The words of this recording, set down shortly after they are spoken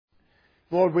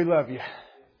Lord, we love you.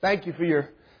 Thank you for your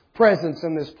presence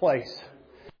in this place.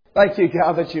 Thank you,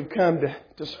 God, that you've come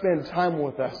to spend time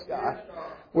with us, God.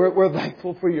 We're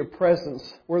thankful for your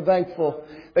presence. We're thankful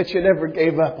that you never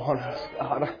gave up on us,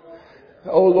 God.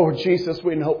 Oh, Lord Jesus,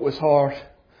 we know it was hard.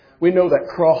 We know that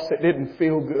cross, it didn't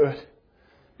feel good.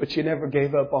 But you never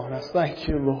gave up on us. Thank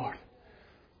you, Lord.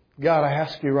 God, I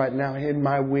ask you right now, in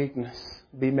my weakness,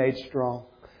 be made strong.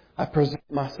 I present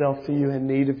myself to you in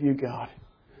need of you, God.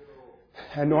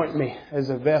 Anoint me as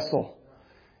a vessel.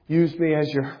 Use me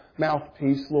as your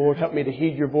mouthpiece, Lord. Help me to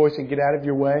heed your voice and get out of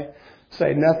your way.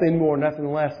 Say nothing more,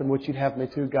 nothing less than what you'd have me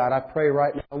to, God. I pray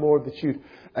right now, Lord, that you'd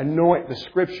anoint the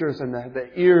Scriptures and the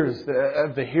ears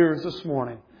of the hearers this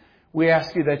morning. We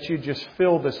ask you that you just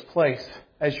fill this place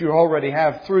as you already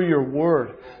have through your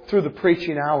word, through the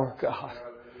preaching hour, God.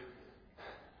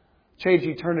 Change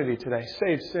eternity today.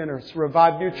 Save sinners.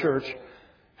 Revive your church.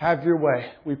 Have your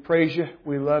way. We praise you.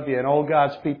 We love you. And all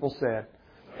God's people said,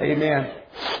 amen.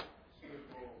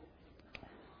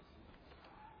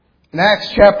 In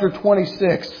Acts chapter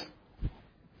 26,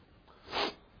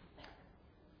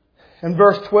 in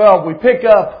verse 12, we pick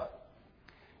up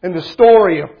in the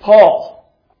story of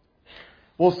Paul.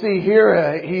 We'll see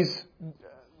here he's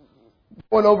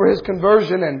going over his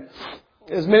conversion, and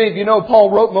as many of you know,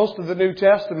 Paul wrote most of the New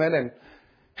Testament, and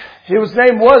his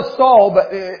name was Saul,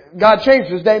 but God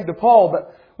changed his name to Paul.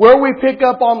 But where we pick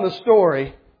up on the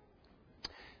story,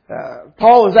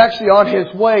 Paul is actually on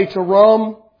his way to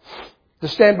Rome to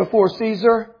stand before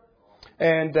Caesar,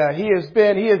 and he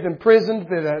is imprisoned.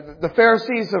 The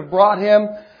Pharisees have brought him,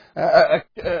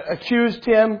 accused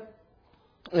him,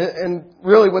 and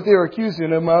really what they were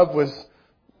accusing him of was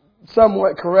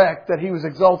somewhat correct, that he was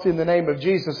exalting the name of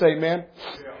Jesus. Amen.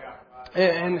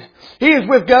 And he is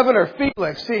with Governor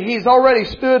Felix. He's already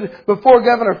stood before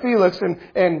Governor Felix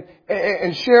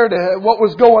and shared what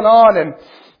was going on. And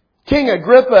King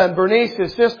Agrippa and Bernice,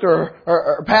 his sister,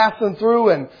 are passing through.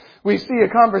 And we see a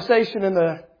conversation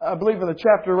I believe in the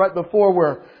chapter right before,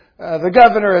 where the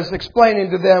governor is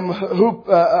explaining to them who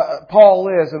Paul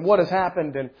is and what has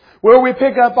happened. And where we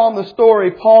pick up on the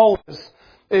story, Paul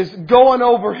is going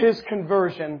over his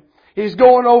conversion. He's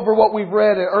going over what we've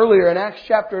read earlier in Acts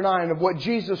chapter 9 of what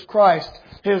Jesus Christ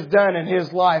has done in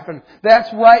His life. And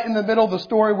that's right in the middle of the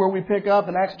story where we pick up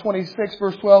in Acts 26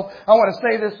 verse 12. I want to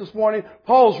say this morning.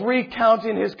 Paul's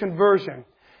recounting his conversion.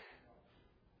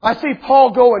 I see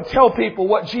Paul go and tell people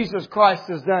what Jesus Christ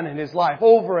has done in his life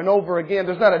over and over again.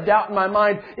 There's not a doubt in my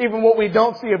mind, even what we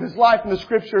don't see of his life in the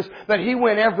Scriptures, that he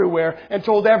went everywhere and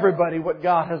told everybody what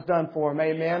God has done for him.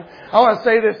 Amen. I want to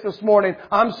say this morning.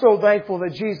 I'm so thankful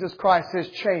that Jesus Christ has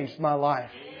changed my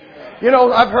life. You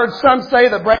know, I've heard some say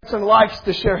that Branson likes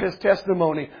to share his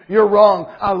testimony. You're wrong.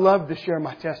 I love to share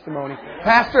my testimony.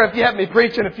 Pastor, if you have me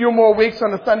preaching a few more weeks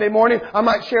on a Sunday morning, I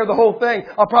might share the whole thing.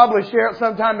 I'll probably share it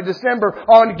sometime in December.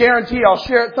 I'll guarantee I'll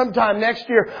share it sometime next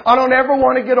year. I don't ever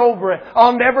want to get over it.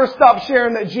 I'll never stop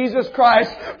sharing that Jesus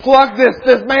Christ plucked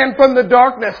this man from the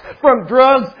darkness, from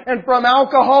drugs and from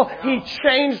alcohol. He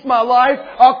changed my life.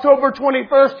 October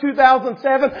 21st,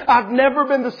 2007. I've never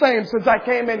been the same since I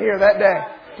came in here that day.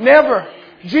 Never.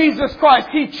 Jesus Christ,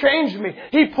 He changed me.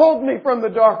 He pulled me from the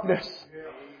darkness.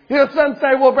 You know, some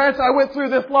say, well, Branson, I went through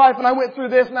this life and I went through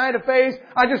this and I had a phase.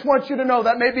 I just want you to know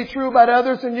that may be true about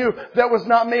others and you. That was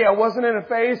not me. I wasn't in a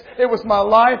phase. It was my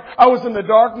life. I was in the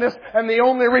darkness. And the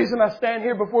only reason I stand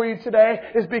here before you today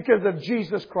is because of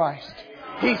Jesus Christ.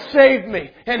 He saved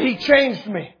me and He changed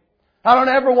me. I don't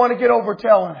ever want to get over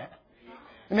telling it.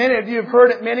 And many of you have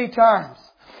heard it many times.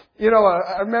 You know,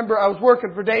 I remember I was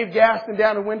working for Dave Gaston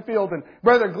down in Winfield, and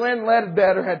Brother Glenn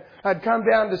Ledbetter had come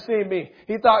down to see me.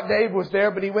 He thought Dave was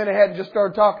there, but he went ahead and just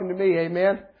started talking to me.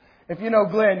 Amen. If you know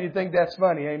Glenn, you'd think that's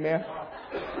funny. Amen.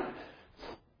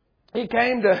 He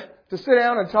came to sit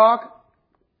down and talk,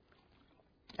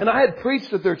 and I had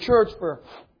preached at their church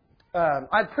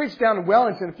I'd preached down in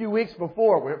Wellington a few weeks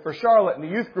before for Charlotte and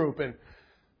the youth group, and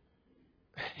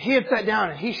he had sat down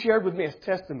and he shared with me his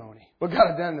testimony, what God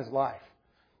had done in his life.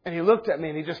 And he looked at me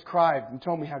and he just cried and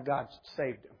told me how God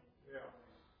saved him.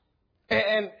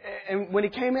 Yeah. And when he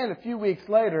came in a few weeks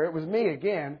later, it was me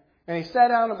again. And he sat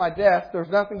down at my desk. There was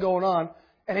nothing going on.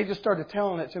 And he just started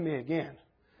telling it to me again.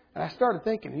 And I started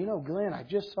thinking, you know, Glenn, I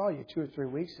just saw you 2 or 3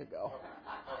 weeks ago.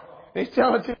 And he's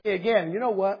telling it to me again. You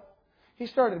know what? He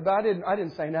started, but I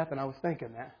didn't say nothing. I was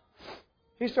thinking that.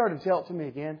 He started to tell it to me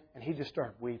again. And he just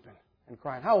started weeping and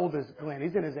crying. How old is Glenn?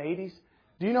 He's in his 80s.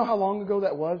 Do you know how long ago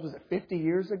that was? Was it 50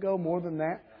 years ago? More than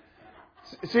that?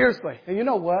 Seriously. And you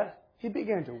know what? He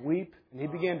began to weep and he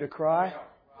began to cry.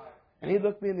 And he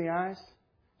looked me in the eyes.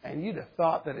 And you'd have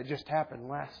thought that it just happened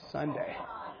last Sunday.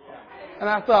 And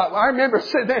I remember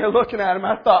sitting there looking at him.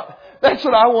 I thought, that's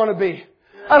what I want to be.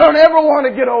 I don't ever want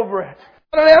to get over it.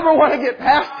 I don't ever want to get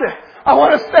past it. I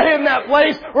want to stay in that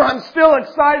place where I'm still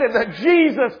excited that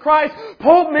Jesus Christ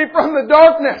pulled me from the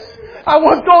darkness. I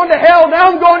was going to hell. Now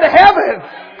I'm going to heaven.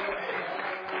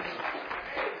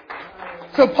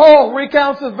 So Paul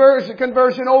recounts his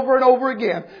conversion over and over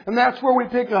again. And that's where we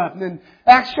pick up. And in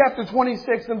Acts chapter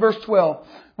 26 and verse 12.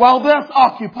 While thus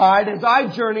occupied, as I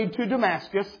journeyed to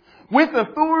Damascus, with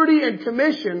authority and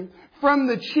commission from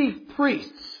the chief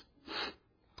priests.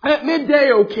 At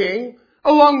midday, O king,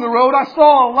 along the road I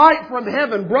saw a light from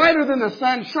heaven, brighter than the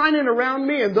sun, shining around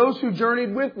me and those who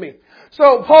journeyed with me.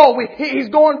 So Paul, he's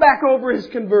going back over his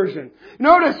conversion.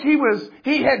 Notice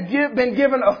he had been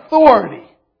given authority.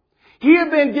 He had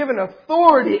been given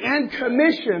authority and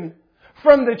commission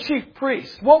from the chief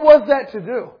priests. What was that to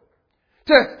do?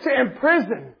 To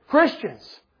imprison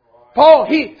Christians. Paul,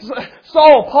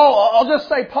 I'll just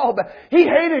say Paul, but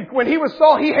when he was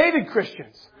Saul, he hated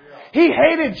Christians. He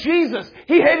hated Jesus.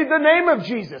 He hated the name of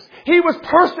Jesus. He was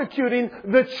persecuting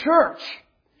the church.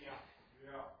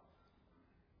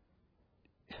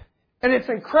 And it's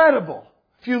incredible.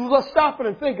 If you stop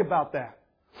and think about that.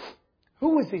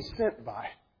 Who was he sent by?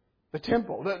 The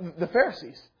temple, the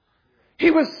Pharisees. He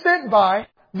was sent by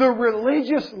the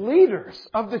religious leaders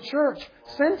of the church.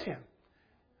 Sent him.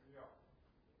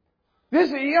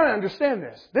 You gotta understand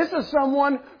this. This is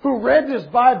someone who read this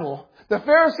Bible. The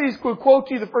Pharisees could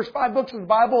quote you the first 5 books of the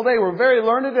Bible. They were very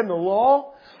learned in the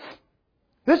law.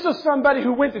 This is somebody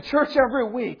who went to church every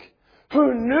week,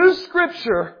 who knew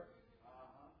Scripture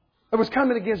that was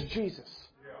coming against Jesus.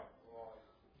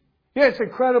 Yeah, it's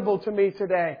incredible to me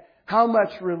today how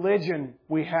much religion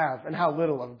we have and how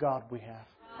little of God we have.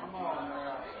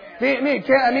 Me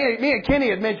and Kenny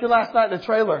had mentioned last night in the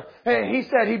trailer. He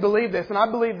said he believed this, and I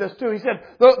believe this too. He said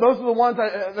those are the ones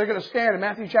that they're going to stand in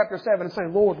Matthew chapter 7 and say,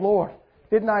 Lord, Lord,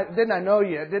 didn't I know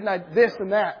you? Didn't I this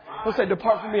and that? He'll say,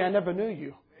 depart from me, I never knew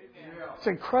you. It's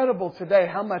incredible today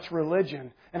how much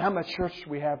religion and how much church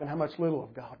we have and how much little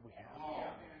of God we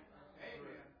have.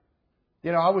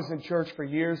 You know, I was in church for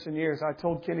years and years. I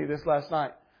told Kenny this last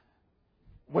night.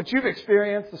 What you've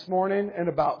experienced this morning in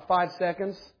about 5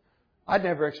 seconds, I'd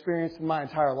never experienced in my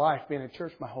entire life being in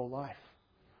church my whole life.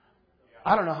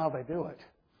 I don't know how they do it.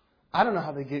 I don't know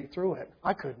how they get through it.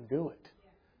 I couldn't do it.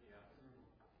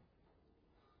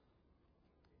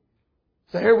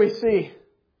 So here we see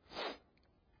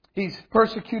he's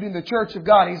persecuting the church of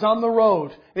God. He's on the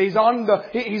road. He's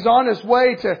on his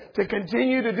way to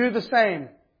continue to do the same.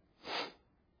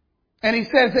 And he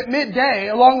says, at midday,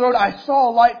 along the road, I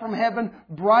saw a light from heaven,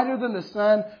 brighter than the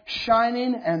sun,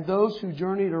 shining, and those who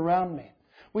journeyed around me.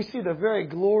 We see the very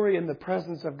glory and the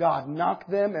presence of God knock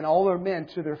them and all their men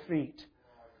to their feet.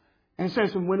 And it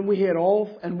says, and when we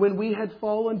had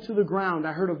fallen to the ground,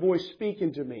 I heard a voice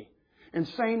speaking to me and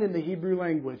saying in the Hebrew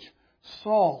language,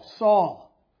 Saul,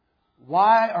 Saul,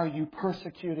 why are you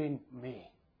persecuting me?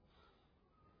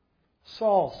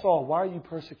 Saul, Saul, why are you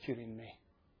persecuting me?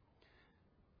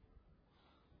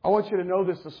 I want you to know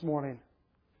this morning.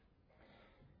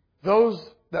 Those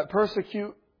that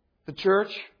persecute the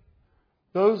church,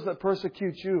 those that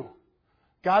persecute you,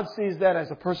 God sees that as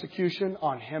a persecution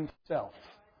on Himself.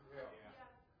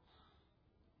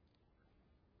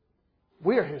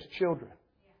 We are His children.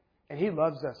 And He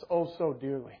loves us oh so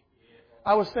dearly.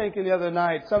 I was thinking the other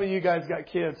night, some of you guys got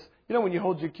kids. You know when you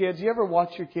hold your kids, you ever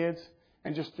watch your kids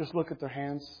and just look at their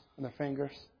hands and their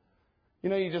fingers? You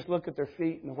know, you just look at their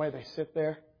feet and the way they sit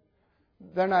there.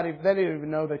 They don't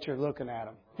even know that you're looking at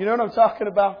them. You know what I'm talking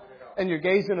about? And you're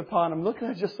gazing upon them, looking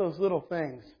at just those little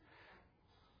things.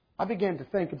 I began to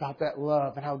think about that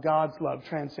love and how God's love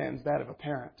transcends that of a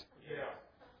parent. Yeah.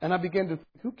 And I began to think,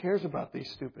 who cares about these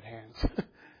stupid hands?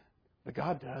 But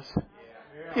God does.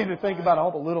 I began to think about all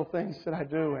the little things that I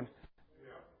do, and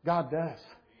God does.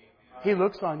 He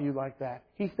looks on you like that.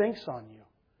 He thinks on you.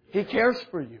 He cares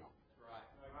for you.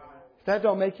 If that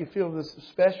don't make you feel this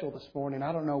special this morning,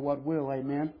 I don't know what will.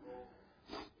 Amen.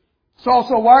 So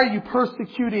also, why are you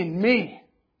persecuting me?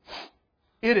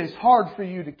 It is hard for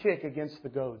you to kick against the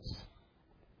goads.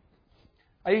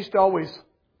 I used to always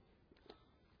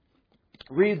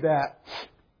read that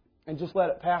and just let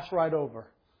it pass right over.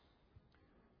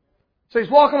 So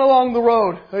he's walking along the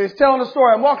road. He's telling a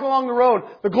story. I'm walking along the road.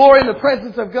 The glory and the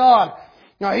presence of God.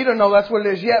 Now, he doesn't know that's what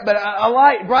it is yet, but a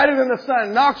light brighter than the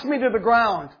sun knocks me to the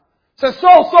ground. Says,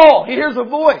 Saul, Saul. He hears a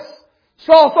voice.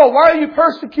 Saul, Saul, why are you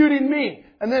persecuting me?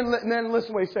 And then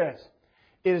listen what he says.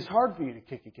 It is hard for you to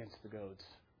kick against the goads.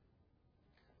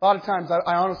 A lot of times,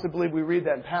 I honestly believe we read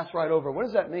that and pass right over. What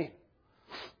does that mean?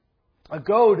 A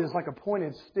goad is like a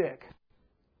pointed stick.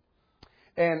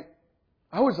 And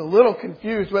I was a little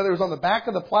confused whether it was on the back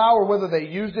of the plow or whether they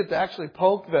used it to actually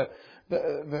poke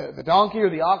the donkey or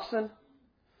the oxen.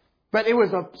 But it was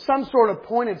some sort of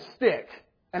pointed stick.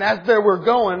 And as they were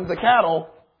going, the cattle,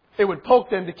 it would poke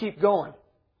them to keep going.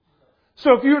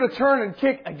 So if you were to turn and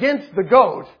kick against the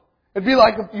goat, it'd be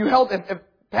like if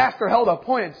Pastor held a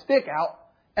pointed stick out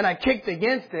and I kicked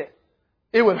against it,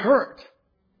 it would hurt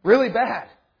really bad.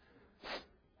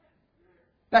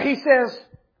 Now he says,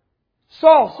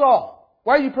 Saul, Saul,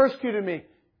 why are you persecuting me?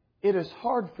 It is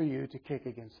hard for you to kick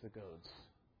against the goads.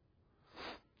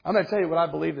 I'm going to tell you what I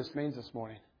believe this means this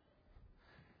morning.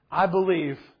 I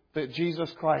believe that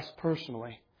Jesus Christ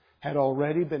personally had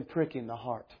already been pricking the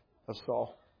heart of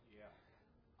Saul.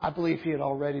 I believe he had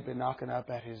already been knocking up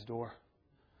at his door.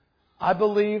 I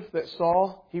believe that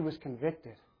Saul, he was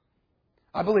convicted.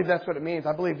 I believe that's what it means.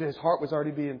 I believe that his heart was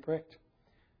already being pricked.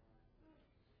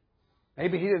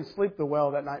 Maybe he didn't sleep the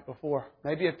well that night before.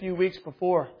 Maybe a few weeks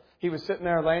before, he was sitting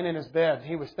there laying in his bed.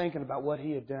 He was thinking about what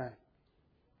he had done.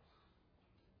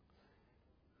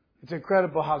 It's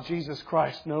incredible how Jesus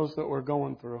Christ knows that we're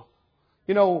going through.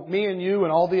 You know, me and you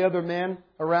and all the other men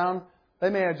around, they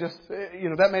may have just,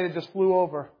 that may have just flew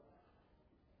over.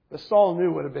 But Saul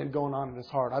knew what had been going on in his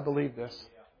heart. I believe this.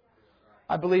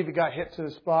 I believe he got hit to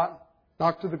the spot,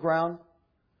 knocked to the ground,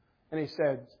 and he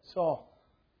said, Saul,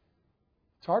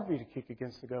 it's hard for you to kick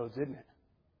against the goads, isn't it?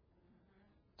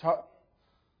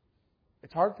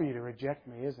 It's hard for you to reject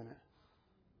me, isn't it?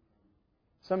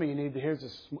 Some of you need to hear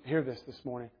this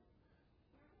morning.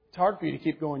 It's hard for you to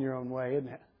keep going your own way, isn't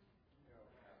it?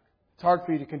 It's hard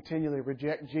for you to continually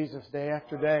reject Jesus day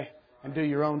after day and do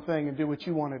your own thing and do what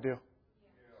you want to do.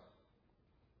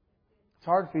 It's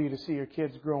hard for you to see your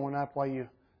kids growing up while you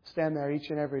stand there each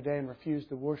and every day and refuse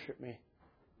to worship me,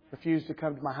 refuse to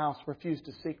come to my house, refuse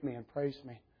to seek me and praise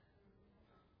me.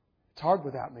 It's hard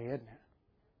without me, isn't it?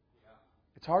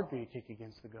 It's hard for you to kick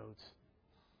against the goads.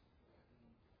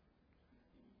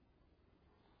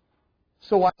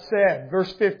 So I said,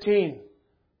 verse 15,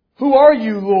 who are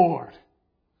you, Lord?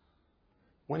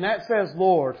 When that says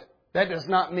Lord, that does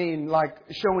not mean like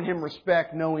showing Him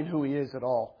respect, knowing who He is at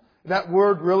all. That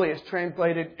word really is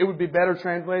translated, it would be better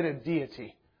translated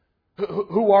deity.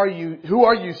 Who are you? Who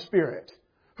are you, Spirit?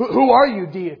 Who are you,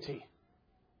 deity?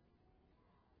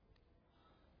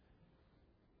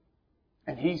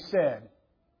 And he said,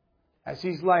 as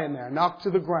he's laying there, knocked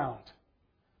to the ground,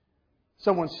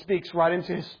 someone speaks right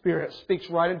into his spirit, speaks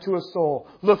right into his soul,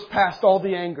 looks past all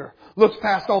the anger, looks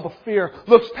past all the fear,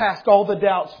 looks past all the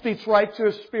doubt, speaks right to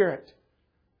his spirit.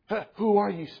 Who are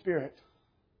you, Spirit?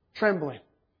 Trembling.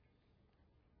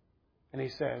 And he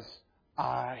says,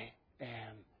 I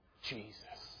am Jesus.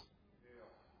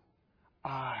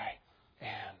 I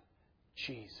am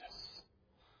Jesus.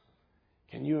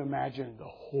 Can you imagine the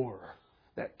horror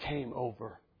that came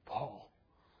over Paul?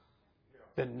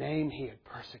 The name he had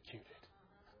persecuted.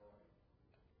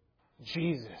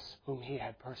 Jesus, whom he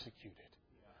had persecuted.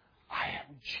 I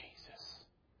am Jesus,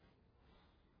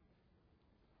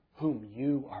 whom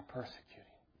you are persecuting.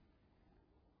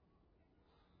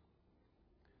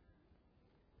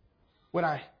 When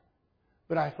I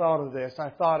thought of this, I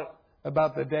thought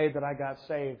about the day that I got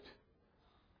saved.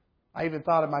 I even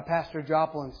thought of my Pastor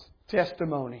Joplin's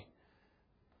testimony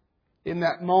in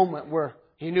that moment where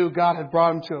he knew God had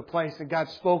brought him to a place and God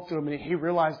spoke to him and he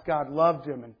realized God loved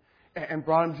him and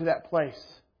brought him to that place.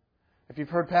 If you've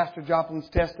heard Pastor Joplin's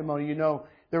testimony, you know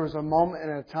there was a moment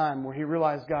and a time where he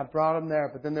realized God brought him there,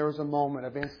 but then there was a moment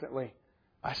of instantly,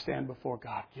 I stand before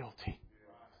God guilty.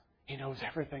 He knows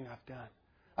everything I've done.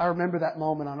 I remember that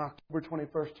moment on October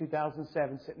 21st,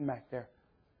 2007, sitting back there.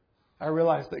 I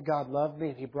realized that God loved me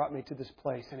and He brought me to this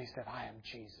place and He said, I am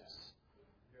Jesus.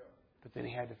 But then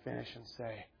He had to finish and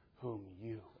say, whom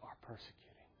you are persecuting.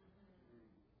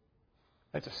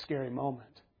 That's a scary moment.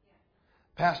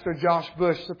 Pastor Josh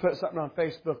Bush put something on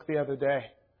Facebook the other day.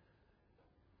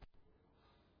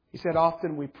 He said,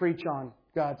 often we preach on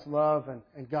God's love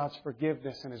and God's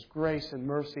forgiveness and His grace and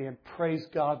mercy, and praise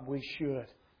God we should.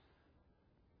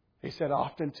 He said,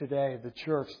 often today, the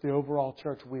church, the overall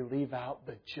church, we leave out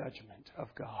the judgment of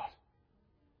God.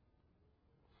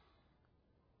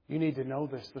 You need to know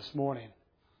this morning.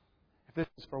 If this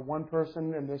is for one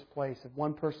person in this place, if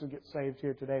one person gets saved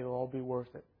here today, it'll all be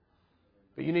worth it.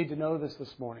 But you need to know this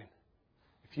morning.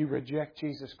 If you reject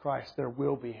Jesus Christ, there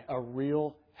will be a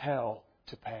real hell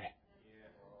to pay.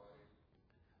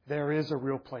 There is a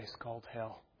real place called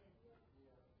hell.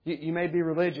 You may be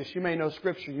religious. You may know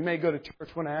Scripture. You may go to church.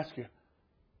 I want to ask you,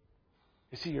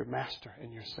 is He your Master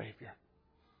and your Savior?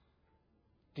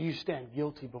 Do you stand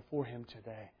guilty before Him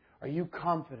today? Are you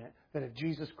confident that if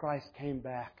Jesus Christ came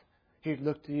back, He'd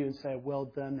look to you and say, well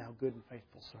done, thou good and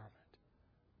faithful servant.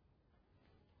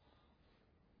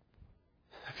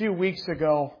 A few weeks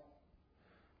ago,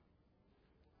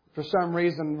 for some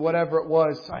reason, whatever it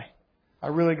was, I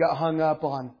really got hung up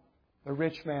on the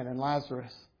rich man and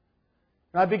Lazarus.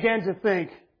 And I began to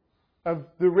think of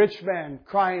the rich man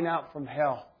crying out from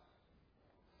hell.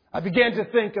 I began to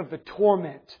think of the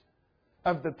torment,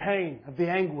 of the pain, of the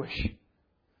anguish,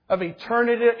 of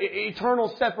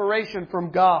eternal separation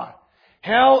from God.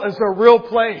 Hell is a real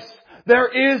place. There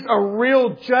is a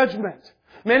real judgment.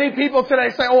 Many people today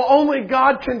say, oh, only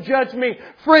God can judge me.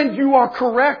 Friend, you are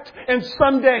correct, and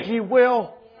someday He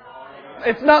will.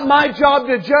 It's not my job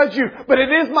to judge you, but it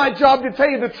is my job to tell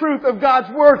you the truth of God's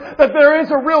Word, that there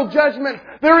is a real judgment.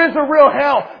 There is a real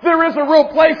hell. There is a real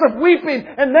place of weeping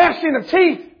and gnashing of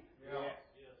teeth.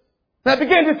 And I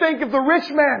began to think of the rich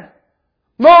man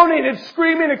moaning and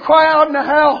screaming and crying out in the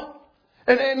hell.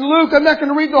 And in Luke, I'm not going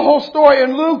to read the whole story.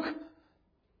 In Luke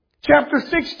chapter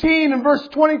 16 and verse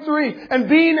 23, and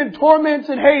being in torments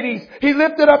in Hades, he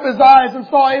lifted up his eyes and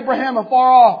saw Abraham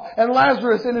afar off and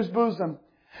Lazarus in his bosom.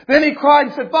 Then he cried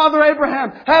and said, Father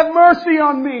Abraham, have mercy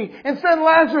on me, and send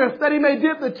Lazarus that he may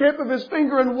dip the tip of his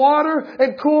finger in water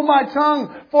and cool my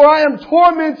tongue, for I am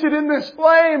tormented in this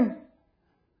flame.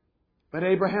 But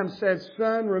Abraham said,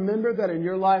 Son, remember that in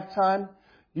your lifetime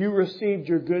you received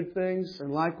your good things,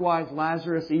 and likewise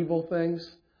Lazarus evil things.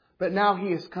 But now he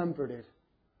is comforted,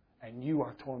 and you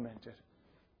are tormented.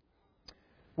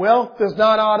 Wealth does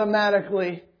not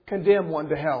automatically condemn one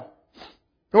to hell.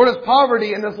 Nor does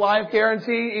poverty in this life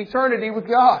guarantee eternity with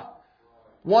God.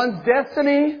 One's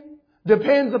destiny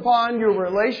depends upon your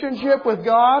relationship with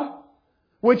God,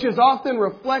 which is often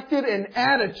reflected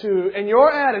in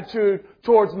your attitude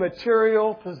towards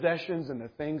material possessions and the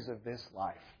things of this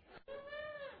life.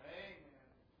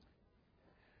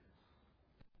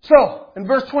 So, in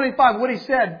verse 25, what he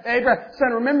said, Abraham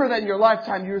said, remember that in your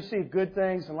lifetime you received good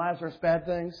things and Lazarus bad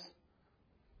things.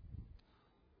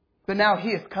 But now he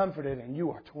is comforted and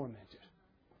you are tormented.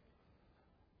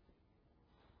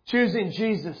 Choosing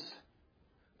Jesus,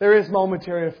 there is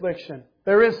momentary affliction.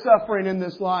 There is suffering in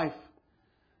this life.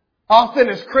 Often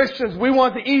as Christians, we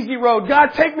want the easy road.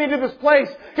 God, take me to this place.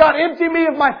 God, empty me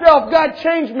of myself. God,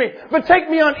 change me. But take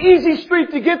me on easy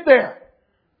street to get there.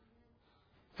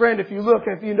 Friend, if you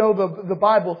know the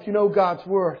Bible, if you know God's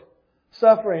Word,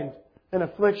 suffering and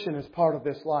affliction is part of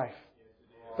this life.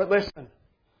 But listen,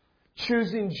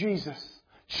 choosing Jesus,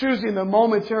 choosing the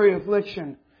momentary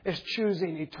affliction, is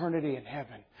choosing eternity in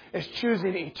heaven. It's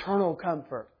choosing eternal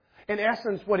comfort. In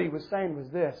essence, what he was saying was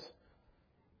this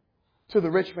to the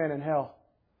rich man in hell.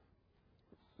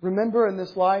 Remember in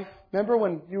this life, remember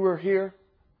when you were here,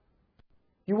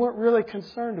 you weren't really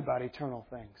concerned about eternal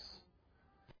things.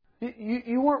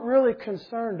 You weren't really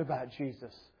concerned about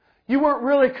Jesus. You weren't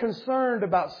really concerned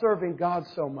about serving God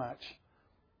so much.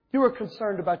 You were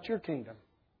concerned about your kingdom.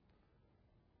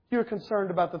 You were concerned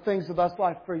about the things of this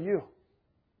life for you.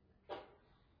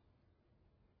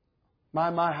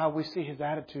 My, how we see his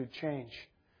attitude change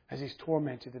as he's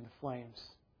tormented in the flames.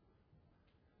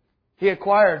 He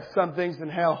acquired some things in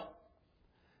hell.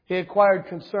 He acquired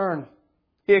concern.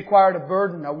 He acquired a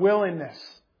burden, a willingness.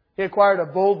 He acquired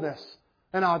a boldness,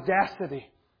 an audacity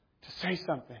to say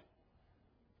something.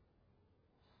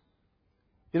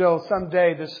 You know,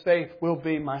 someday this faith will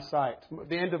be my sight.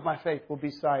 The end of my faith will be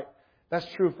sight. That's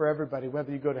true for everybody,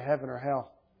 whether you go to heaven or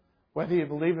hell, whether you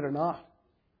believe it or not.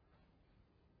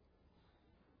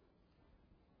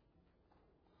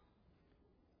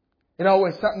 It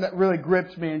always something that really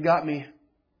gripped me and got me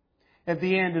at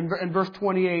the end. In verse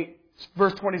 28,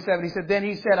 verse 27, he said, Then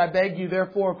he said, I beg you,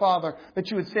 therefore, Father,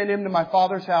 that you would send him to my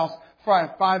father's house, for I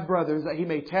have 5 brothers, that he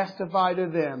may testify to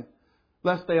them,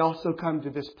 lest they also come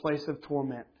to this place of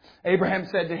torment. Abraham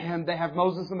said to him, They have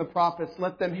Moses and the prophets,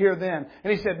 let them hear them.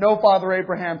 And he said, No, Father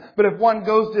Abraham, but if one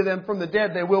goes to them from the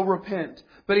dead, they will repent.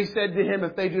 But he said to him,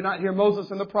 If they do not hear Moses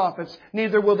and the prophets,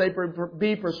 neither will they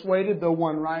be persuaded, though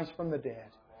one rise from the dead.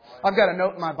 I've got a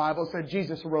note in my Bible that said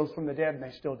Jesus arose from the dead, and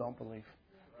they still don't believe.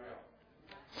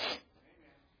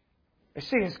 They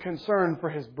see his concern for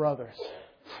his brothers.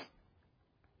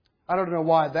 I don't know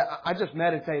why. I just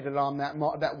meditated on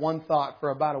that one thought for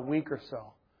about a week or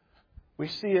so. We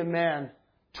see a man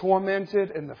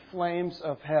tormented in the flames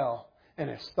of hell, and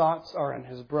his thoughts are in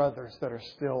his brothers that are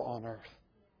still on earth.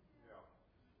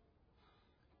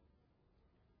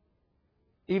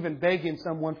 Even begging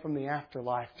someone from the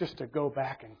afterlife just to go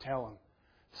back and tell him,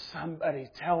 somebody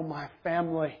tell my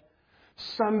family,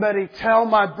 somebody tell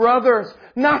my brothers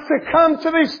not to come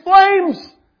to these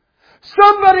flames.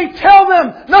 Somebody tell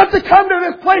them not to come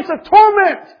to this place of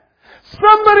torment.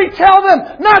 Somebody tell them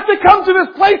not to come to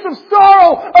this place of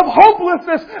sorrow, of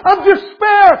hopelessness, of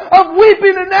despair, of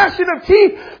weeping and gnashing of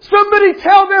teeth. Somebody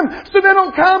tell them so they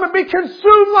don't come and be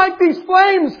consumed like these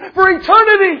flames for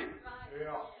eternity.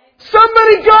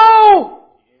 Somebody go!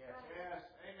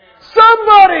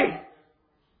 Somebody!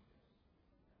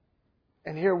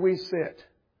 And here we sit,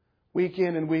 week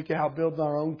in and week out, building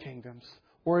our own kingdoms,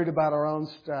 worried about our own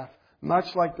stuff.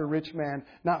 Much like the rich man,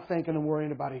 not thinking and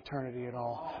worrying about eternity at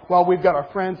all. While we've got our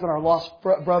friends and our lost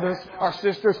brothers, our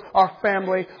sisters, our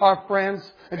family, our friends,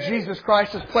 and Jesus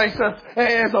Christ has placed us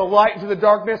as a light into the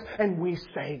darkness, and we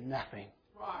say nothing.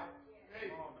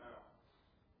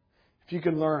 If you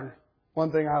can learn,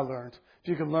 one thing I learned, if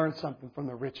you can learn something from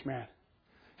the rich man,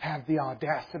 have the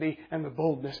audacity and the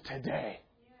boldness today.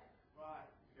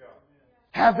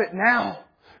 Have it now.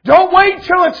 Don't wait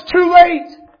till it's too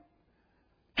late.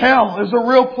 Hell is a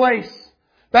real place.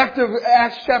 Back to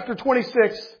Acts chapter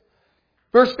 26,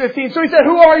 verse 15. So he said,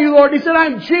 "Who are you, Lord?" And he said, "I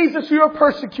am Jesus who you are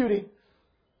persecuting."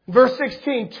 Verse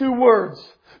 16, 2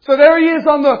 words. So there he is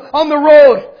on the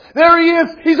road. There he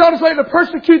is. He's on his way to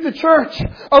persecute the church.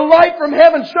 A light from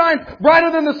heaven shines brighter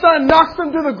than the sun, knocks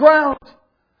him to the ground.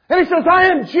 And he says, "I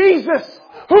am Jesus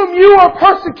whom you are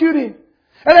persecuting."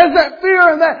 And as that fear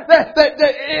and that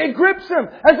it grips him,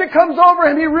 as it comes over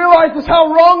him, he realizes how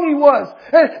wrong he was.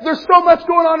 And there's so much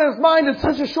going on in his mind in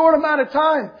such a short amount of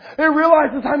time. He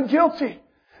realizes, I'm guilty.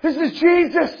 This is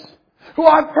Jesus who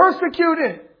I've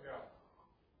persecuted.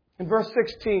 In verse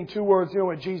 16, 2 words, you know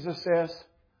what Jesus says?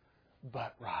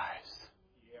 But rise.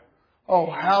 Oh,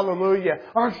 hallelujah.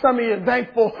 Aren't some of you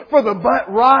thankful for the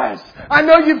but rise? I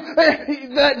know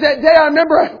that day I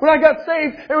remember when I got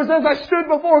saved, it was as I stood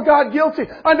before God guilty.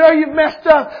 I know you've messed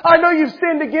up. I know you've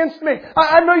sinned against me.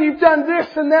 I know you've done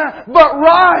this and that. But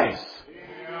rise.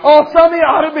 Oh, some of you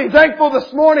ought to be thankful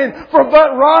this morning for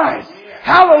but rise.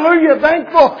 Hallelujah.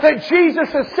 Thankful that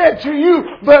Jesus has said to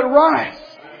you, but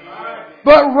rise.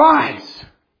 But rise.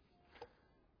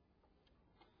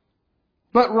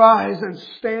 But rise and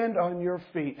stand on your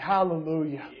feet.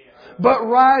 Hallelujah. But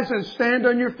rise and stand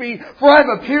on your feet. For I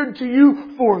have appeared to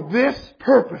you for this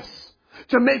purpose.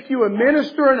 To make you a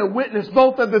minister and a witness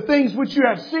both of the things which you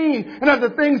have seen and of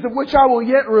the things of which I will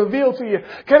yet reveal to you.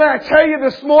 Can I tell you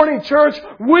this morning, church,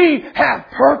 we have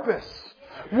purpose.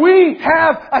 We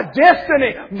have a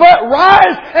destiny, but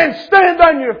rise and stand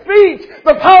on your feet.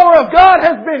 The power of God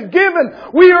has been given.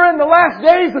 We are in the last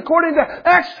days, according to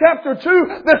Acts chapter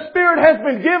 2. The Spirit has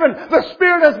been given. The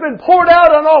Spirit has been poured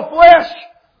out on all flesh.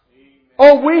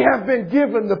 Oh, we have been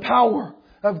given the power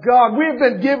of God. We have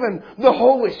been given the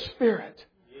Holy Spirit.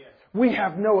 We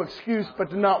have no excuse but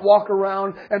to not walk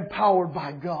around empowered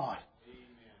by God.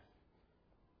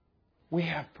 We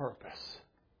have purpose.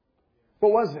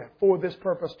 What was it? For this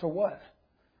purpose to what?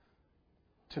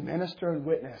 To minister and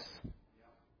witness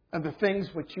of the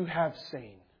things which you have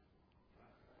seen.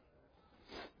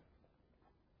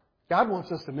 God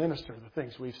wants us to minister the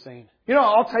things we've seen. You know,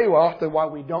 I'll tell you often why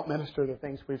we don't minister the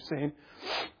things we've seen.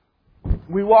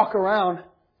 We walk around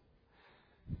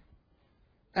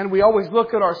and we always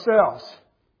look at ourselves.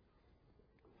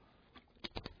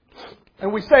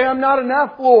 And we say, I'm not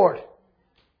enough, Lord.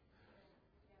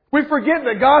 We forget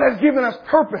that God has given us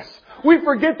purpose. We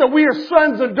forget that we are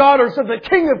sons and daughters of the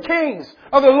King of Kings,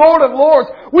 of the Lord of Lords.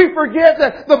 We forget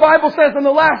that the Bible says in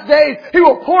the last days He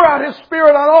will pour out His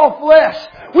Spirit on all flesh.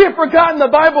 We have forgotten the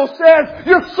Bible says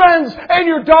your sons and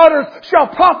your daughters shall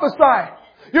prophesy.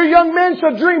 Your young men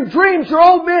shall dream dreams. Your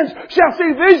old men shall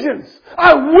see visions.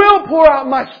 I will pour out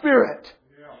my Spirit.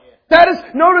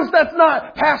 Notice that's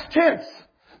not past tense.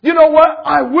 You know what?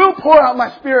 I will pour out my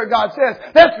Spirit, God says.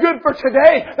 That's good for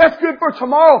today. That's good for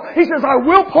tomorrow. He says, I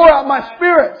will pour out my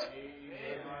Spirit.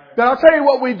 Then I'll tell you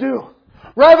what we do.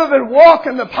 Rather than walk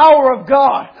in the power of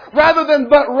God, rather than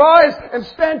but rise and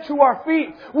stand to our feet,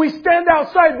 we stand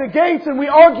outside the gates and we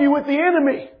argue with the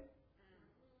enemy.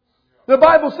 The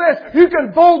Bible says you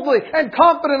can boldly and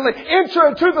confidently enter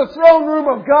into the throne room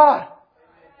of God.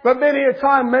 But many a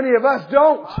time, many of us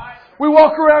don't. We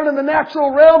walk around in the natural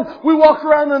realm. We walk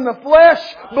around in the flesh,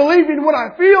 believing what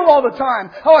I feel all the time,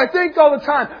 how I think all the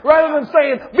time, rather than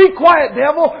saying, be quiet,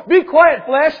 devil, be quiet,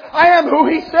 flesh. I am who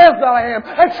He says that I am,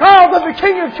 a child of the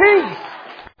King of Kings.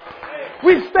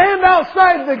 We stand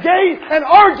outside the gate and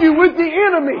argue with the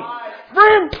enemy.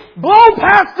 Friend, blow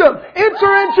past him.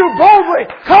 Enter into boldly,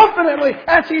 confidently,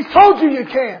 as He's told you you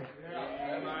can.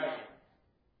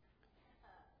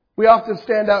 We often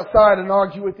stand outside and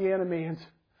argue with the enemy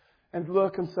and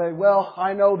look and say, well,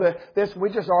 I know that this, we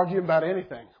just argue about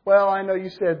anything. Well, I know you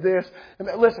said this. And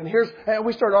listen, and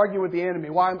we start arguing with the enemy.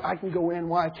 Why I can go in,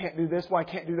 why I can't do this, why I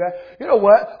can't do that. You know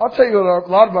what? I'll tell you what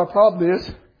a lot of our problem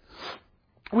is.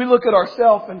 We look at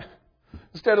ourselves and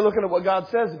instead of looking at what God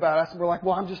says about us, we're like,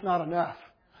 well, I'm just not enough.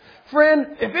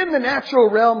 Friend, if in the natural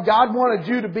realm God wanted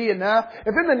you to be enough,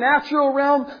 if in the natural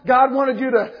realm God wanted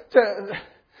you to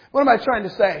what am I trying to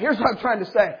say? Here's what I'm trying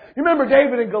to say. You remember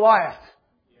David and Goliath?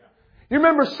 You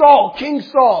remember Saul, King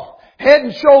Saul, head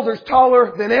and shoulders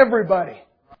taller than everybody.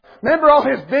 Remember all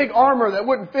his big armor that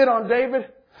wouldn't fit on David?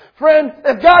 Friend,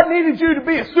 if God needed you to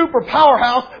be a super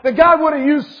powerhouse, then God would have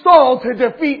used Saul to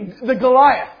defeat the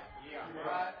Goliath.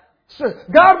 So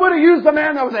God would have used the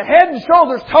man that was a head and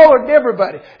shoulders taller than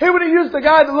everybody. He would have used the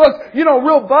guy that looked,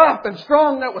 real buff and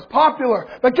strong that was popular.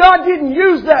 But God didn't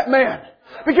use that man.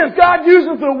 Because God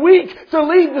uses the weak to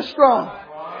lead the strong.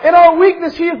 In our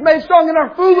weakness, He is made strong. In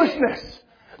our foolishness,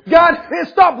 God,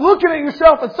 stop looking at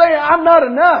yourself and saying, I'm not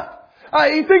enough.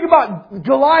 You think about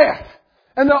Goliath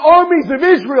and the armies of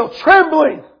Israel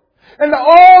trembling. And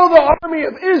all the army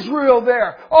of Israel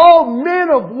there, all men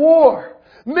of war,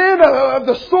 men of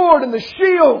the sword and the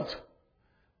shield.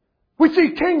 We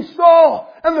see King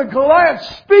Saul and the Goliath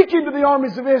speaking to the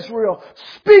armies of Israel,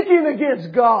 speaking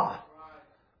against God.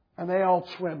 And they all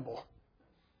tremble.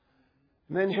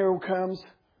 And then here comes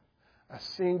a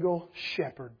single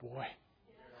shepherd boy.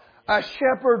 A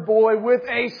shepherd boy with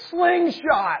a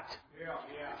slingshot.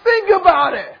 Think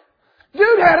about it.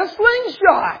 Dude had a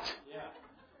slingshot.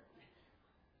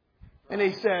 And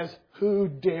he says, who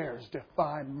dares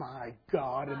defy my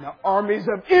God in the armies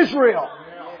of Israel?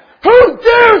 Who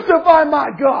dares defy my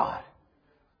God?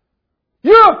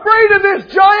 You're afraid of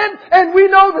this giant? And we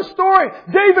know the story.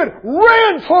 David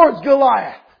ran towards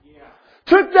Goliath.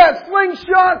 Took that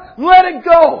slingshot, let it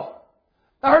go.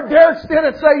 I heard Derek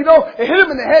Stennett say, it hit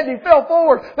him in the head and he fell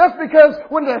forward. That's because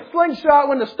when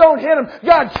the stone hit him,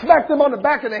 God smacked him on the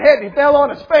back of the head and he fell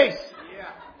on his face.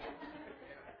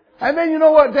 And then you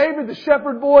know what David, the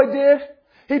shepherd boy, did?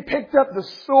 He picked up the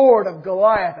sword of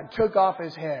Goliath and took off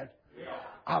his head.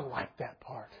 I like that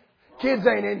part. Kids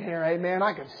ain't in here, amen.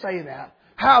 I can say that.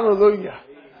 Hallelujah.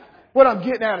 What I'm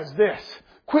getting at is this.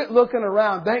 Quit looking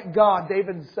around. Thank God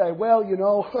David would say, well,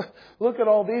 look at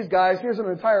all these guys. Here's an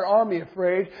entire army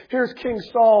afraid. Here's King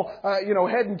Saul,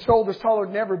 head and shoulders taller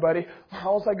than everybody.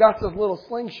 All I got is this little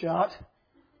slingshot.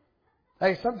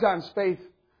 Hey, sometimes faith,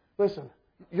 listen,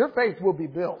 your faith will be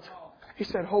built. He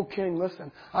said, oh, king,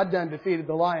 listen, I done defeated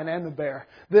the lion and the bear.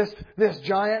 This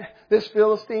giant, this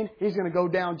Philistine, he's going to go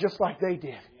down just like they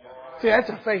did. See, that's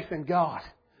a faith in God.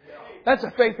 That's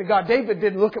a faith in God. David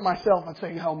didn't look at myself and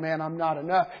say, oh man, I'm not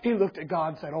enough. He looked at God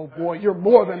and said, oh boy, you're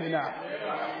more than enough.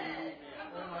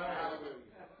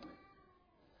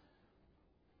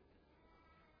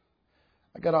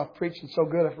 I got off preaching so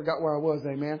good I forgot where I was,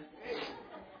 amen.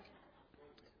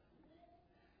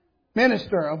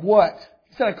 Minister of what?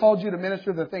 He said, I called you to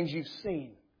minister the things you've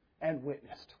seen and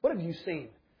witnessed. What have you seen?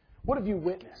 What have you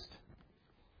witnessed?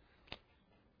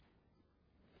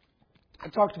 I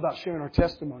talked about sharing our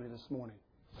testimony this morning.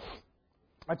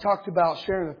 I talked about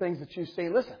sharing the things that you've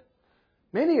seen. Listen,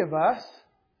 many of us,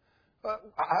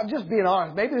 I'm just being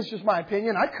honest, maybe this is just my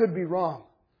opinion, I could be wrong.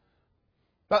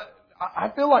 But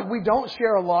I feel like we don't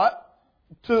share a lot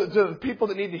to the people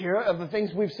that need to hear it of the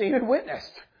things we've seen and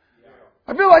witnessed.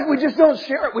 I feel like we just don't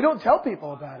share it. We don't tell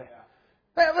people about it.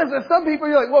 Listen, some people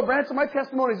you're like, well, Branson, my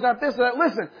testimony is not this or that.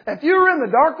 Listen, if you were in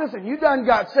the darkness and you done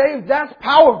got saved, that's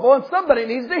powerful and somebody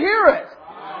needs to hear it.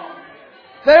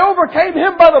 They overcame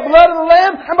Him by the blood of the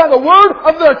Lamb and by the word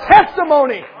of their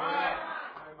testimony.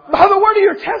 By the word of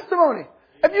your testimony.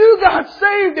 If you got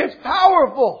saved, it's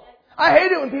powerful. I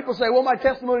hate it when people say, well, my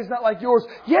testimony is not like yours.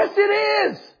 Yes,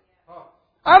 it is.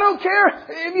 I don't care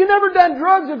if you've never done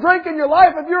drugs or drink in your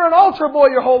life, if you're an altar boy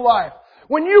your whole life.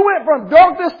 When you went from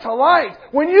darkness to light,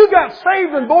 when you got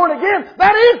saved and born again,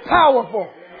 that is powerful.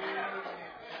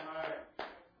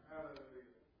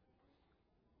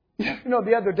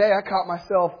 The other day I caught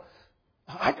myself,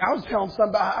 I was telling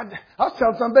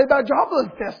somebody about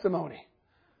Joplin's testimony.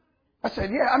 I said,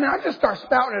 I just start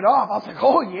spouting it off. I was like,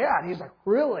 oh yeah. And he's like,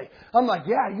 really? I'm like,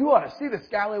 yeah, you ought to see the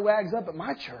scallywags up at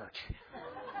my church.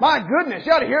 My goodness,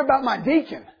 you ought to hear about my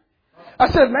deacon. I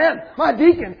said, man, my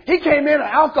deacon, he came in an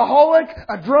alcoholic,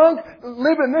 a drunk,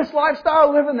 living this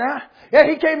lifestyle, living that. Yeah,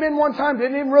 he came in one time,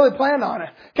 didn't even really plan on it.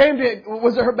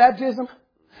 Was it her baptism?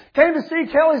 Came to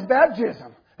see Kelly's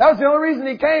baptism. That was the only reason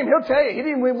he came. He'll tell you, he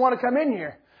didn't even want to come in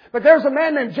here. But there's a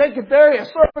man named Jacob Berry, a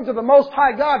servant of the Most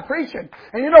High God, preaching.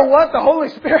 And you know what? The Holy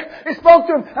Spirit, He spoke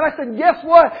to him. And I said, guess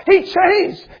what? He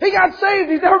changed. He got saved.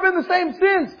 He's never been the same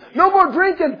since. No more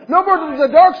drinking. No more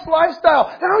the dark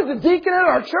lifestyle. Now he's a deacon at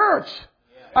our church.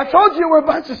 I told you we're a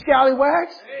bunch of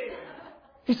scallywags.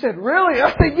 He said, really?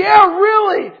 I said, yeah,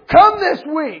 really. Come this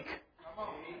week.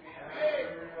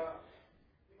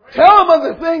 Tell them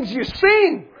of the things you've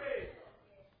seen.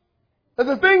 Of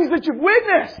the things that you've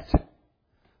witnessed.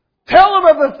 Tell them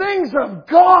of the things of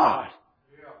God.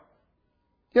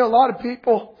 You know, a lot of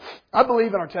people, I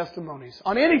believe in our testimonies.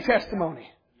 On any testimony.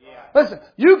 Listen,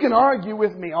 you can argue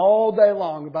with me all day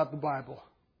long about the Bible.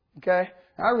 Okay?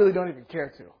 I really don't even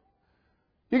care to.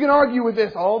 You can argue with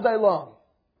this all day long.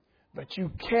 But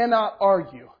you cannot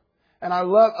argue. And I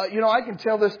love, I can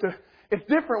tell this it's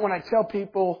different when I tell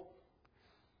people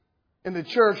in the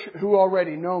church who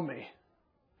already know me.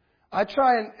 I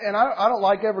try and I don't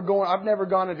like I've never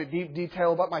gone into deep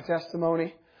detail about my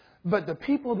testimony. But the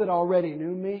people that already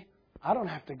knew me, I don't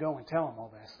have to go and tell them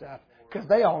all that stuff. Because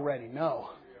they already know.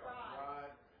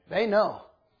 They know.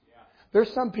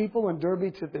 There's some people in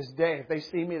Derby to this day, if they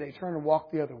see me, they turn and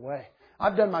walk the other way.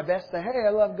 I've done my best to say, hey,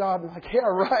 I love God. I'm like, yeah,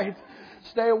 right.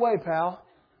 Stay away, pal.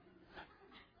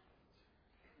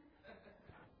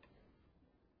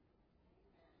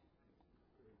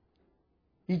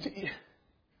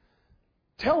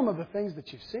 Tell them of the things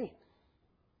that you've seen.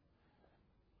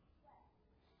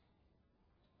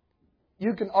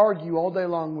 You can argue all day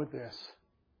long with this,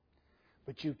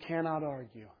 but you cannot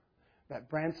argue that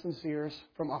Branson Sears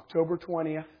from October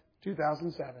 20th,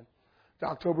 2007 to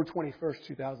October 21st,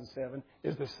 2007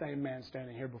 is the same man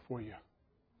standing here before you.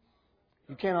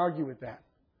 You can't argue with that.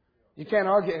 You can't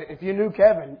argue. If you knew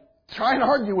Kevin, try and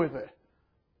argue with it.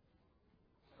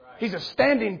 He's a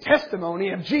standing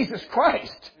testimony of Jesus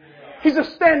Christ. He's a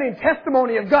standing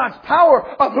testimony of God's power,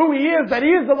 of who He is, that He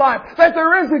is alive, that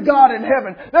there is a God in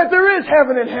heaven, that there is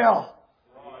heaven and hell.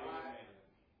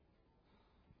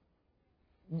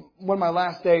 One of my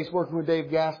last days working with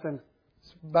Dave Gaston,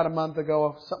 about a month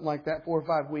ago, something like that, 4 or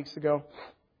 5 weeks ago.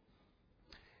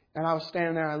 And I was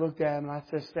standing there, I looked at him, and I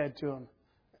just said to him,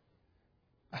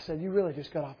 I said, you really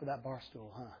just got off of that bar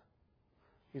stool, huh?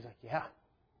 He's like, yeah.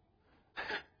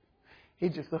 He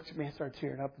just looked at me and started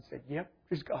tearing up and said, yep,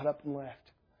 just got up and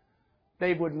left.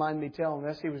 Dave wouldn't mind me telling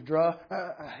this. He was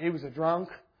a drunk,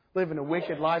 living a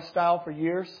wicked lifestyle for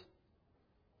years.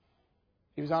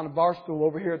 He was on a bar stool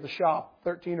over here at the shop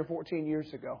 13 or 14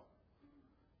 years ago.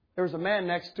 There was a man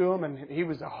next to him, and he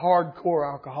was a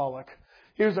hardcore alcoholic.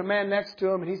 Here was a man next to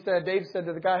him, and Dave said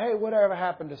to the guy, hey, whatever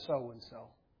happened to so-and-so?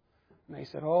 And they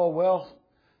said, oh, well,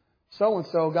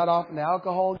 so-and-so got off into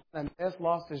alcohol and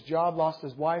lost his job, lost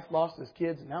his wife, lost his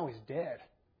kids, and now he's dead.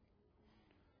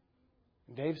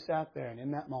 And Dave sat there, and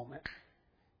in that moment,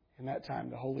 in that time,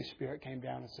 the Holy Spirit came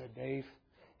down and said, Dave,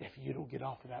 if you don't get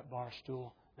off of that bar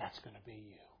stool, that's going to be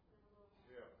you.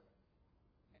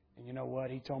 And you know what?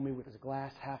 He told me with his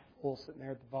glass half full sitting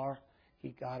there at the bar, he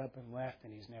got up and left,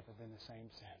 and he's never been the same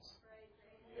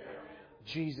since.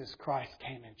 Jesus Christ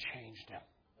came and changed him.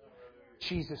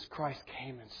 Jesus Christ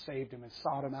came and saved him and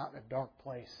sought him out in a dark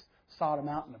place, sought him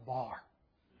out in a bar.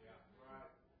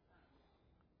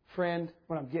 Friend,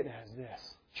 what I'm getting at is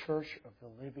this. Church of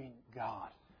the living God,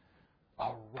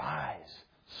 arise,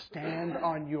 stand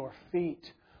on your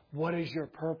feet. What is your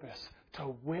purpose?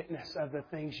 To witness of the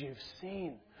things you've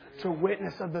seen. To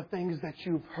witness of the things that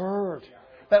you've heard.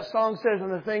 That song says,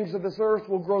 and the things of this earth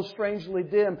will grow strangely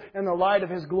dim in the light of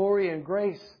His glory and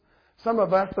grace. Some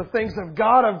of us, the things of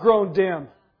God have grown dim.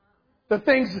 The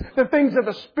things of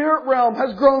the spirit realm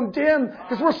has grown dim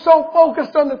because we're so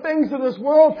focused on the things of this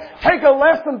world. Take a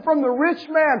lesson from the rich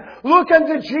man. Look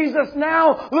unto Jesus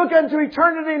now. Look unto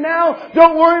eternity now.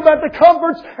 Don't worry about the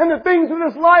comforts and the things of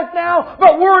this life now,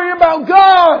 but worry about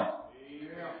God.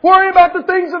 Worry about the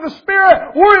things of the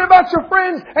Spirit. Worry about your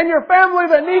friends and your family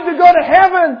that need to go to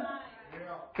heaven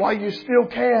while you still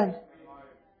can.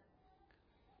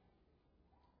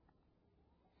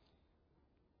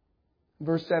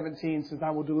 Verse 17 says,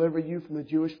 I will deliver you from the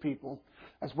Jewish people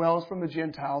as well as from the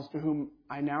Gentiles to whom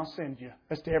I now send you.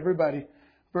 That's to everybody.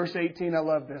 Verse 18, I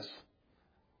love this.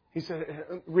 He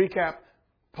said, recap,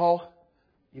 Paul,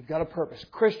 you've got a purpose.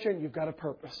 Christian, you've got a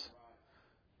purpose.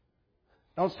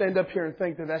 Don't stand up here and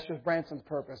think that that's just Branson's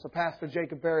purpose, or Pastor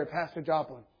Jacob Berry, or Pastor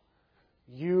Joplin.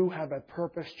 You have a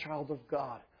purpose, child of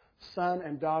God. Son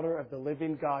and daughter of the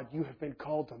living God, you have been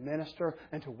called to minister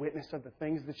and to witness of the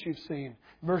things that you've seen.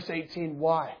 Verse 18,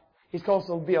 why? He's called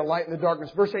to be a light in the darkness.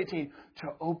 Verse 18,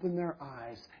 to open their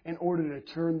eyes in order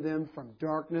to turn them from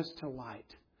darkness to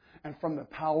light and from the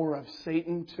power of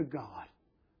Satan to God.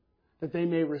 that they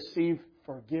may receive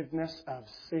forgiveness of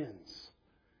sins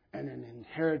and an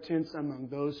inheritance among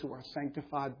those who are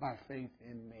sanctified by faith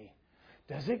in me.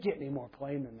 Does it get any more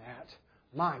plain than that?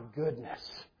 My goodness.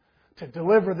 To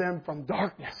deliver them from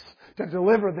darkness. To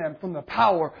deliver them from the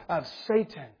power of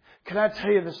Satan. Can I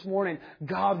tell you this morning,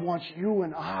 God wants you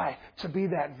and I to be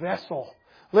that vessel.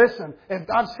 Listen, if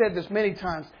I've said this many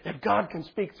times, if God can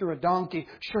speak through a donkey,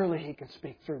 surely He can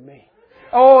speak through me.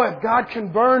 Oh, if God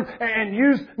can burn and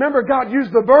use, remember God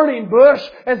used the burning bush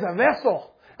as a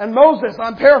vessel. And Moses,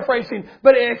 I'm paraphrasing,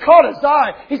 but it caught his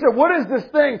eye. He said, what is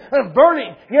this thing that's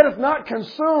burning, yet it's not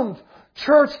consumed?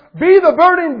 Church, be the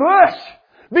burning bush.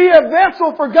 Be a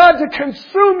vessel for God to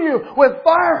consume you with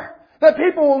fire. That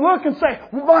people will look and say,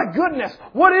 my goodness,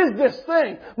 what is this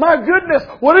thing? My goodness,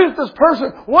 what is this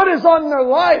person? What is on their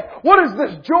life? What is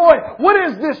this joy? What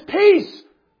is this peace?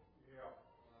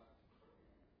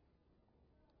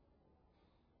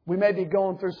 We may be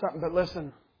going through something, but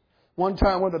listen. One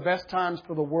of the best times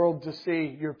for the world to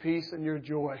see your peace and your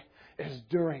joy is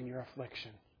during your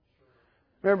affliction.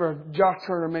 Remember, Josh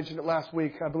Turner mentioned it last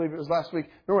week. I believe it was last week.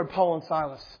 Remember when Paul and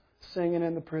Silas singing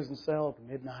in the prison cell at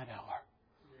the midnight hour?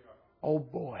 Oh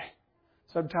boy.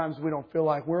 Sometimes we don't feel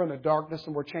like we're in the darkness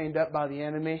and we're chained up by the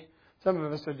enemy. Some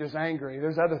of us are just angry.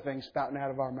 There's other things spouting out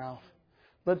of our mouth.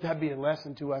 Let that be a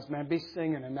lesson to us, man. Be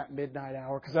singing in that midnight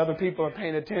hour because other people are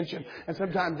paying attention. And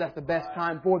sometimes that's the best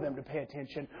time for them to pay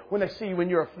attention. When they see you in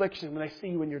your affliction, when they see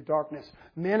you in your darkness,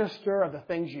 minister of the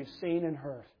things you've seen and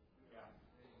heard.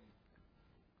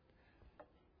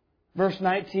 Verse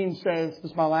 19 says, this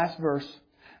is my last verse,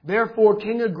 therefore,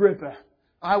 King Agrippa,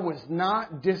 I was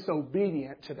not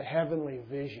disobedient to the heavenly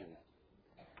vision.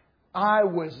 I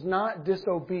was not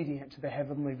disobedient to the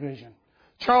heavenly vision.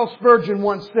 Charles Spurgeon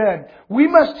once said, we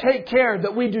must take care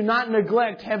that we do not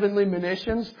neglect heavenly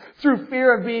monitions through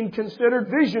fear of being considered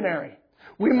visionary.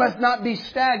 We must not be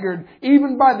staggered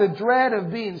even by the dread of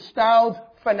being styled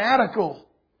fanatical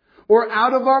or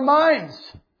out of our minds.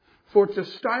 For to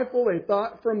stifle a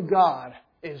thought from God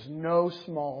is no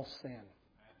small sin.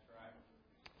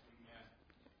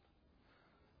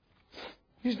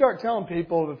 You start telling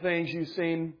people the things you've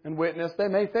seen and witnessed, they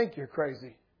may think you're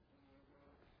crazy.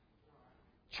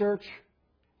 Church,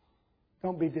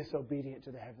 don't be disobedient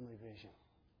to the heavenly vision.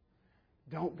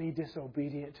 Don't be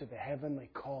disobedient to the heavenly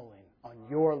calling on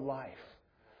your life.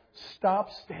 Stop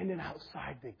standing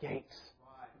outside the gates.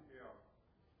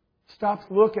 Stop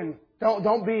looking.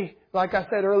 Don't be, like I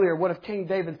said earlier, what if King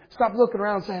David, stop looking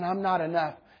around saying, I'm not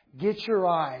enough. Get your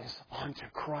eyes onto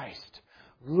Christ.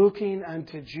 Looking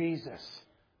unto Jesus.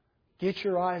 Get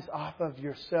your eyes off of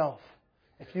yourself.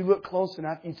 If you look close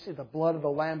enough, you'd see the blood of the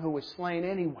Lamb who was slain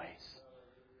anyways.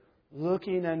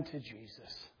 Looking unto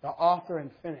Jesus, the author and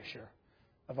finisher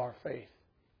of our faith.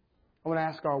 I want to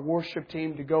ask our worship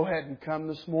team to go ahead and come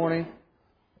this morning.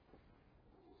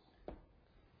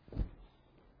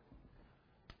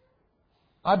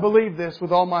 I believe this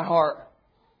with all my heart.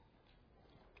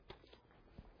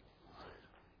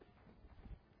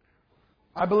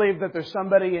 I believe that there's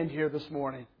somebody in here this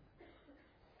morning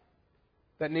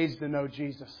that needs to know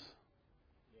Jesus.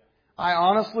 I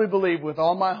honestly believe with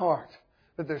all my heart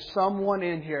that there's someone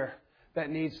in here that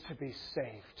needs to be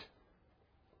saved.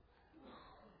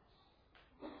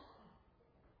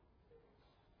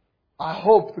 I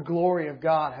hope the glory of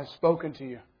God has spoken to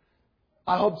you.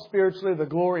 I hope spiritually the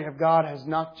glory of God has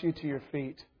knocked you to your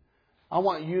feet. I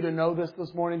want you to know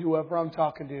this morning, whoever I'm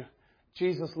talking to.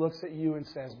 Jesus looks at you and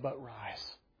says, but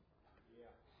rise.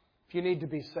 If you need to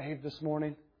be saved this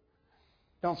morning,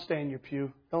 don't stay in your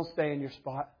pew. Don't stay in your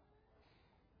spot.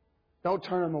 Don't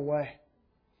turn them away.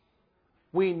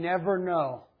 We never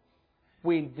know.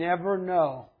 We never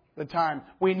know the time.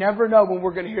 We never know when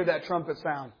we're going to hear that trumpet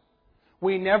sound.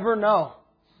 We never know.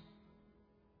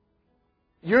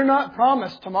 You're not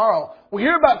promised tomorrow. We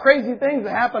hear about crazy things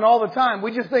that happen all the time.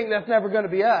 We just think that's never going to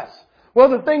be us. Well,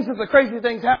 the things that the crazy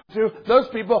things happen to, those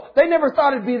people, they never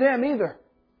thought it'd be them either.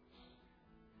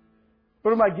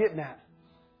 What am I getting at?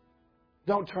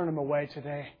 Don't turn him away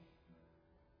today.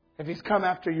 If he's come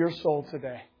after your soul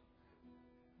today,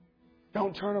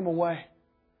 don't turn him away.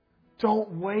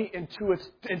 Don't wait until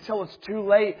it's too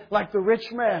late, like the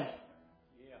rich man.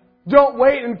 Don't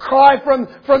wait and cry from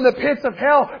the pits of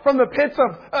hell, from the pits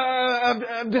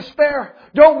of despair.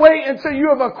 Don't wait until you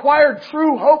have acquired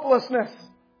true hopelessness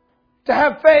to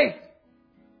have faith.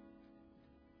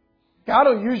 God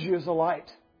will use you as a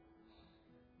light.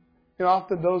 You know,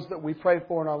 often those that we pray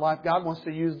for in our life, God wants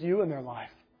to use you in their life.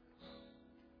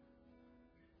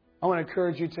 I want to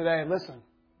encourage you today. Listen,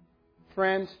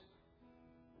 friend,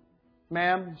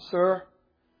 ma'am, sir,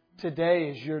 today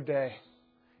is your day.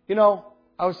 You know,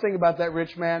 I was thinking about that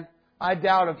rich man. I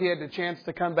doubt if he had the chance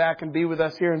to come back and be with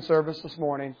us here in service this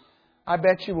morning. I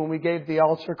bet you when we gave the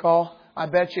altar call, I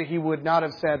bet you he would not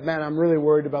have said, man, I'm really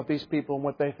worried about these people and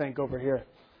what they think over here.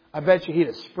 I bet you he'd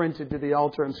have sprinted to the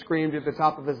altar and screamed at the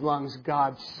top of his lungs,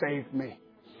 God, save me.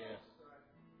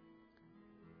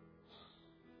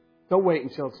 Don't wait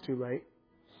until it's too late.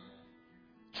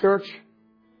 Church,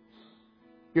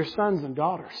 your sons and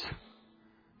daughters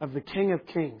of the King of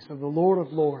Kings, of the Lord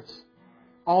of Lords,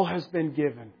 all has been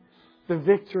given. The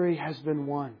victory has been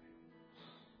won.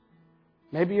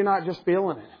 Maybe you're not just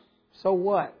feeling it. So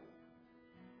what?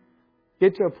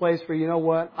 Get to a place where, you know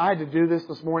what? I had to do this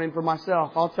morning for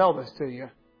myself. I'll tell this to you.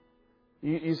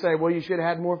 You say, well, you should have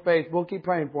had more faith. We'll keep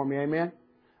praying for me. Amen?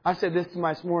 I said this to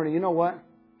my this morning. You know what?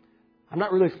 I'm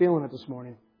not really feeling it this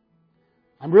morning.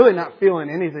 I'm really not feeling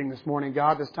anything this morning,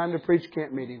 God. It's time to preach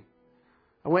camp meeting.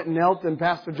 I went and knelt in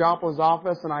Pastor Joplin's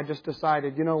office and I just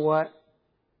decided, you know what?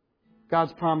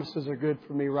 God's promises are good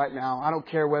for me right now. I don't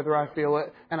care whether I feel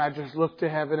it. And I just look to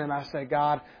heaven and I say,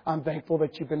 God, I'm thankful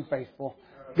that you've been faithful.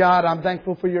 God, I'm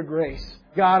thankful for your grace.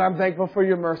 God, I'm thankful for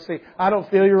your mercy. I don't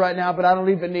feel you right now, but I don't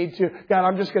even need to. God,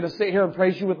 I'm just going to sit here and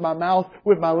praise you with my mouth,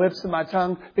 with my lips and my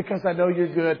tongue because I know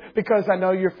you're good, because I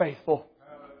know you're faithful,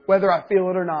 whether I feel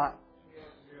it or not.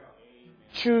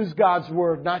 Choose God's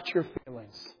word, not your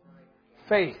feelings.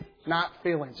 Faith, not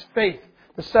feelings. Faith,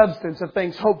 the substance of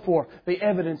things hoped for, the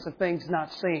evidence of things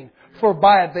not seen. For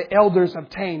by it the elders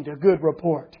obtained a good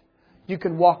report. You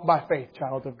can walk by faith,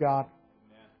 child of God.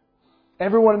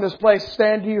 Everyone in this place,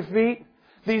 stand to your feet.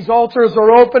 These altars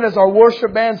are open as our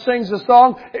worship band sings the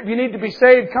song. If you need to be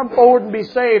saved, come forward and be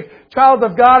saved. Child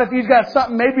of God, if you've got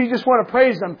something, maybe you just want to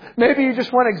praise Him. Maybe you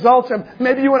just want to exalt Him.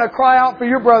 Maybe you want to cry out for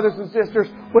your brothers and sisters.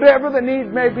 Whatever the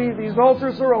need may be, these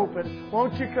altars are open.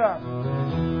 Won't you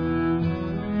come?